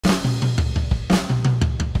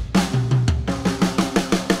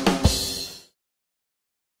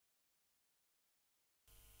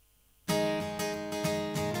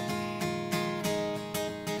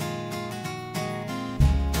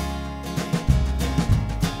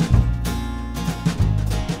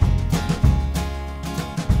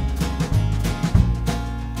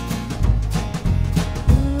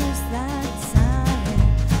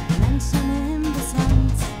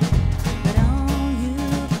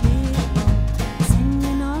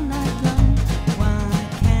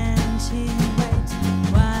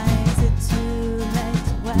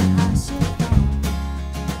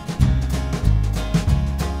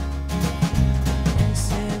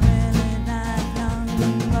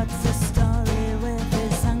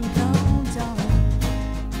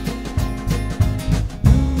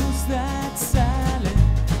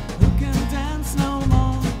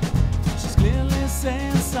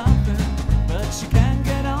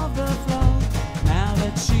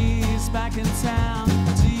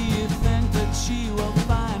she will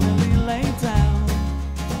finally lay down.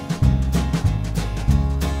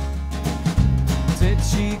 Did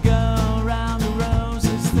she go round the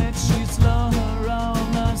roses? Did she slow her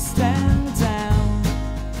almost stand down?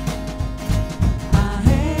 I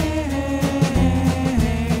hate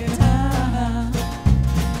her.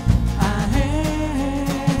 I hate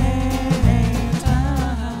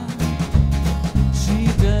her. She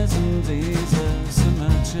doesn't deserve so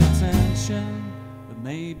much attention, but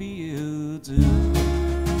maybe you do.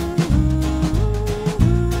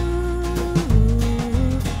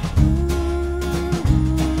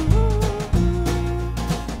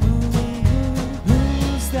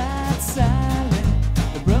 Who's that Sally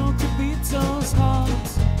that broke the Beatles' heart?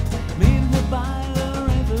 Meet her by the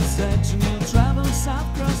river's edge and you'll travel south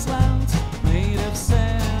cross land. Made of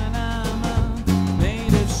cinnamon,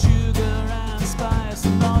 made of sugar and spice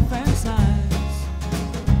and north and size.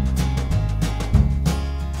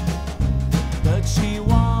 But she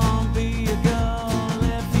won't be a girl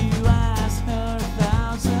if you ask her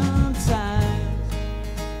 1,000 times.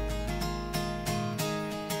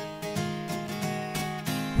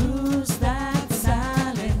 Who's that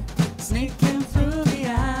Sally sneaking through the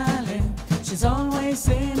alley? She's always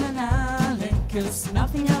in an alley, 'cause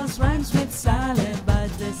nothing else rhymes with Sally.